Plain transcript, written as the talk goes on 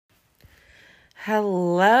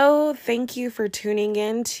Hello, thank you for tuning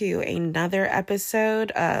in to another episode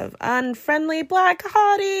of Unfriendly Black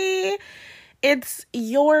Hottie. It's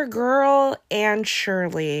your girl, Anne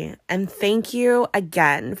Shirley, and thank you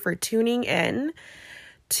again for tuning in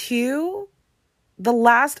to the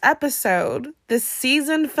last episode, the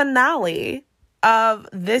season finale of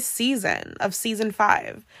this season, of season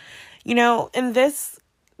 5. You know, in this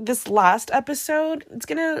last episode,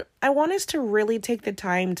 I want us to really take the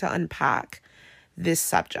time to unpack this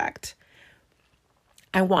subject.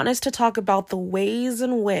 I want us to talk about the ways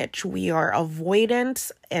in which we are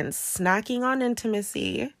avoidant and snacking on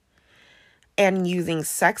intimacy and using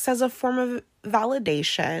sex as a form of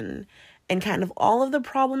validation and kind of all of the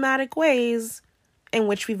problematic ways in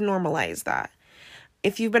which we've normalized that.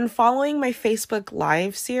 If you've been following my Facebook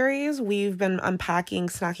Live series, we've been unpacking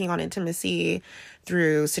snacking on intimacy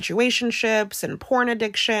through situationships and porn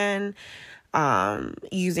addiction,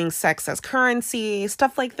 using sex as currency,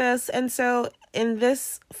 stuff like this. And so in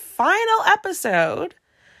this final episode,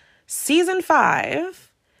 season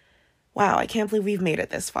 5, wow, I can't believe we've made it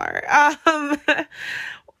this far.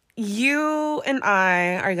 You and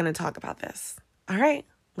I are going to talk about this. All right,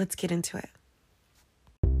 let's get into it.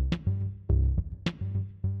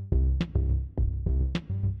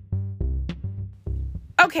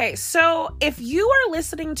 Okay, so if you are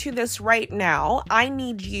listening to this right now, I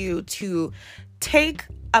need you to take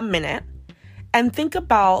a minute and think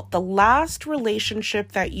about the last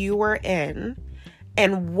relationship that you were in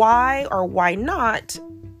and why or why not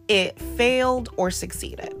it failed or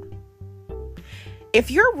succeeded.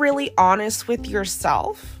 If you're really honest with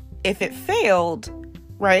yourself, if it failed,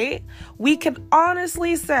 right, we could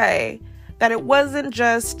honestly say that it wasn't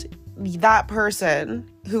just that person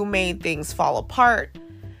who made things fall apart.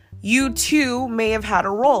 You too may have had a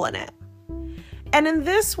role in it. And in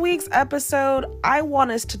this week's episode, I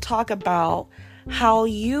want us to talk about how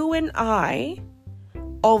you and I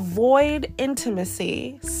avoid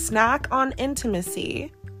intimacy, snack on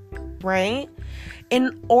intimacy, right?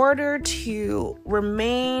 In order to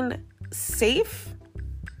remain safe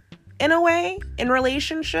in a way in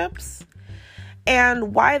relationships,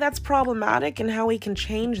 and why that's problematic and how we can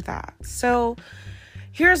change that. So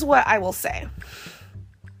here's what I will say.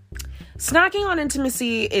 Snacking on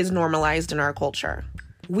intimacy is normalized in our culture.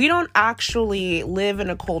 We don't actually live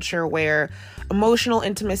in a culture where emotional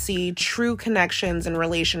intimacy, true connections, and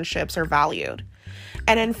relationships are valued.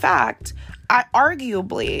 And in fact,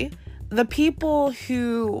 arguably, the people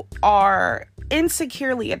who are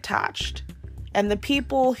insecurely attached and the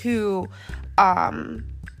people who,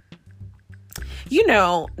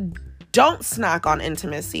 don't snack on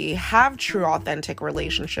intimacy, have true, authentic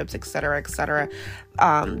relationships, etc.,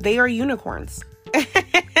 they are unicorns.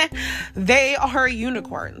 They are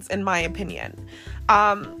unicorns, in my opinion.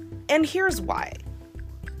 And here's why.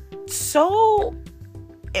 So,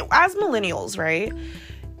 as millennials, right,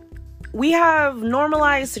 we have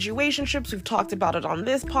normalized situationships. We've talked about it on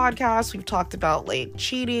this podcast. We've talked about like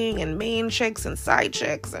cheating and main chicks and side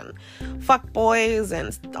chicks and fuck boys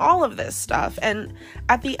and all of this stuff. And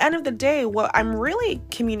at the end of the day, what I'm really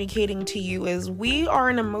communicating to you is we are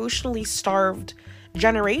an emotionally starved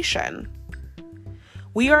generation.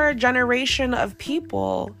 We are a generation of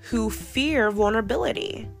people who fear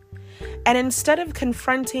vulnerability. And instead of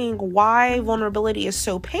confronting why vulnerability is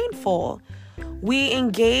so painful, we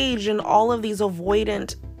engage in all of these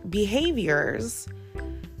avoidant behaviors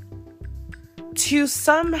to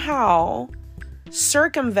somehow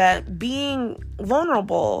circumvent being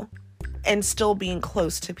vulnerable and still being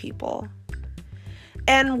close to people.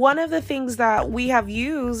 And one of the things that we have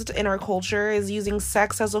used in our culture is using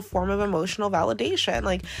sex as a form of emotional validation.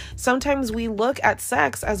 Like, sometimes we look at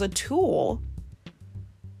sex as a tool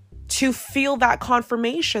to feel that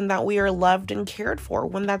confirmation that we are loved and cared for,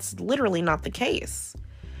 when that's literally not the case.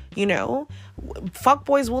 You know,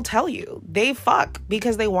 fuckboys will tell you they fuck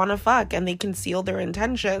because they want to fuck, and they conceal their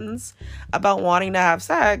intentions about wanting to have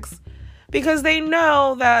sex because they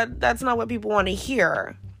know that that's not what people want to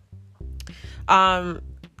hear.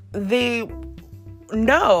 They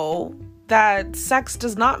know that sex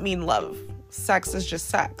does not mean love. Sex is just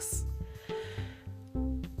sex.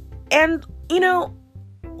 And,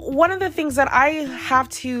 one of the things that I have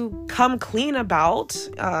to come clean about,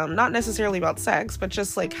 not necessarily about sex, but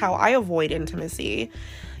just like how I avoid intimacy,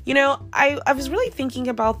 I was really thinking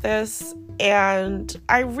about this, and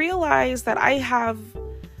I realized that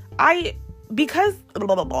because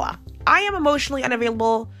I am emotionally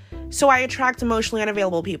unavailable, so I attract emotionally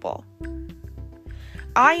unavailable people.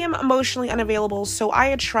 I am emotionally unavailable, so I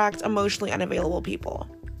attract emotionally unavailable people.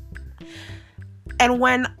 And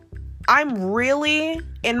when I'm really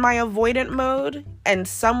in my avoidant mode and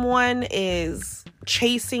someone is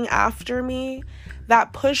chasing after me,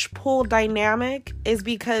 that push-pull dynamic is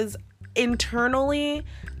because internally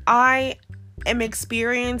I am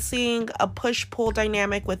experiencing a push-pull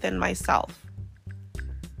dynamic within myself.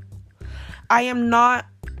 I am not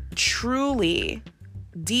truly,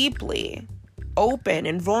 deeply open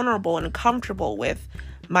and vulnerable and comfortable with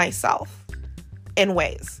myself in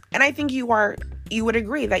ways. And I think you would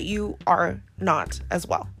agree that you are not as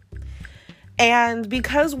well. And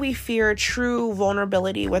because we fear true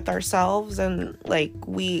vulnerability with ourselves and like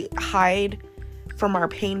we hide from our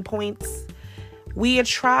pain points, we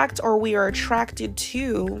attract or we are attracted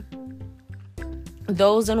to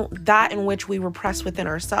those in which we repress within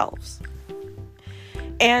ourselves.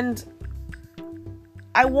 And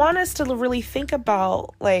I want us to really think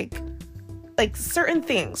about like certain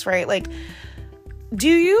things, right? Like, do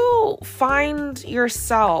you find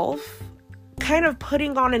yourself kind of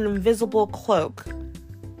putting on an invisible cloak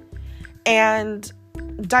and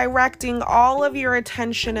directing all of your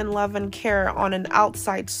attention and love and care on an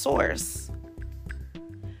outside source?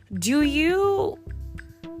 Do you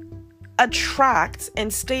attract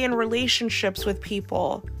and stay in relationships with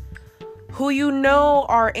people who you know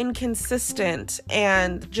are inconsistent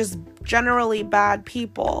and just generally bad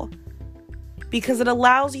people because it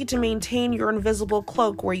allows you to maintain your invisible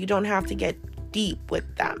cloak where you don't have to get deep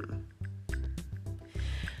with them?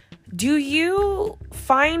 Do you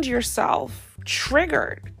find yourself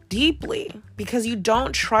triggered deeply because you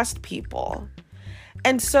don't trust people?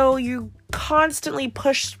 And so you constantly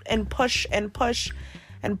push and push and push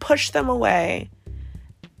and push them away.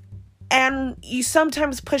 And you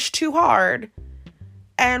sometimes push too hard,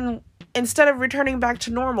 and instead of returning back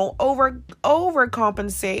to normal,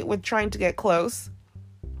 overcompensate with trying to get close.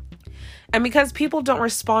 And because people don't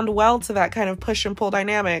respond well to that kind of push and pull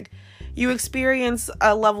dynamic, you experience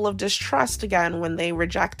a level of distrust again when they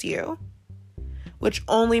reject you, which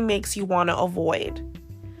only makes you want to avoid.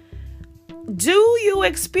 Do you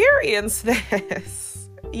experience this?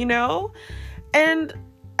 And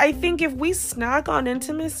I think if we snack on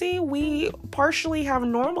intimacy, we partially have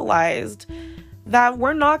normalized that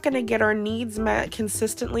we're not going to get our needs met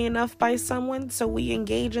consistently enough by someone, so we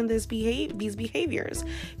engage in these behaviors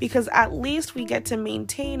because at least we get to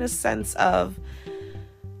maintain a sense of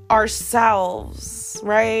ourselves,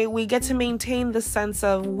 right? We get to maintain the sense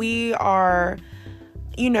of we are,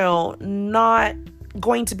 not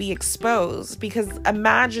going to be exposed, because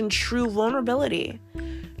imagine true vulnerability,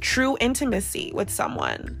 true intimacy with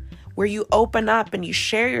someone where you open up and you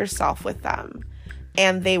share yourself with them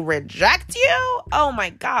and they reject you. Oh my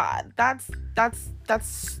God, that's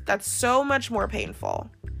so much more painful.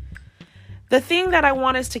 The thing that I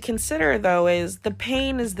want us to consider though is the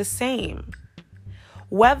pain is the same.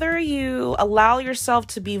 Whether you allow yourself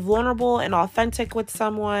to be vulnerable and authentic with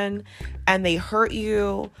someone and they hurt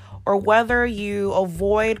you, or whether you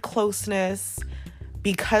avoid closeness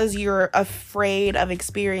because you're afraid of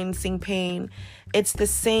experiencing pain, it's the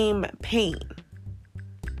same pain.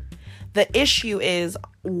 The issue is,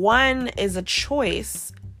 one is a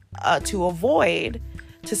choice to avoid,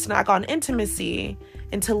 to snack on intimacy,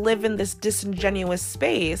 and to live in this disingenuous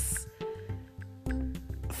space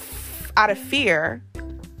out of fear.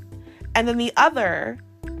 And then the other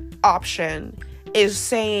option is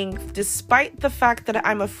saying, despite the fact that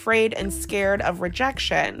I'm afraid and scared of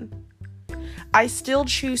rejection, I still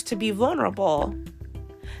choose to be vulnerable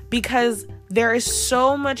because there is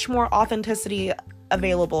so much more authenticity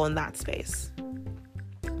available in that space.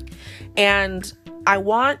 And I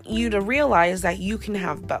want you to realize that you can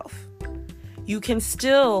have both. You can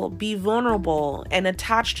still be vulnerable and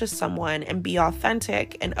attached to someone and be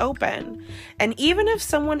authentic and open. And even if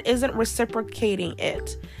someone isn't reciprocating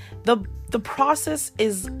it, the process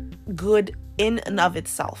is good in and of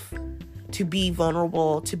itself. To be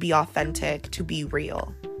vulnerable, to be authentic, to be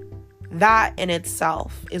real. That in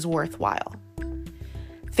itself is worthwhile.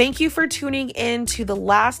 Thank you for tuning in to the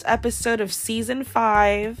last episode of season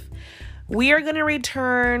 5. We are going to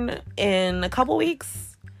return in a couple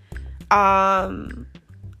weeks. Y'all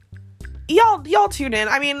tune in.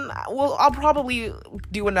 I mean, I'll probably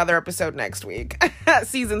do another episode next week.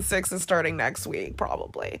 Season 6 is starting next week,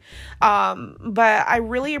 probably. But I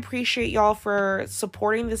really appreciate y'all for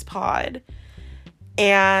supporting this pod.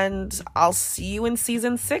 And I'll see you in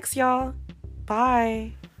season 6, y'all.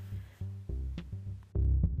 Bye.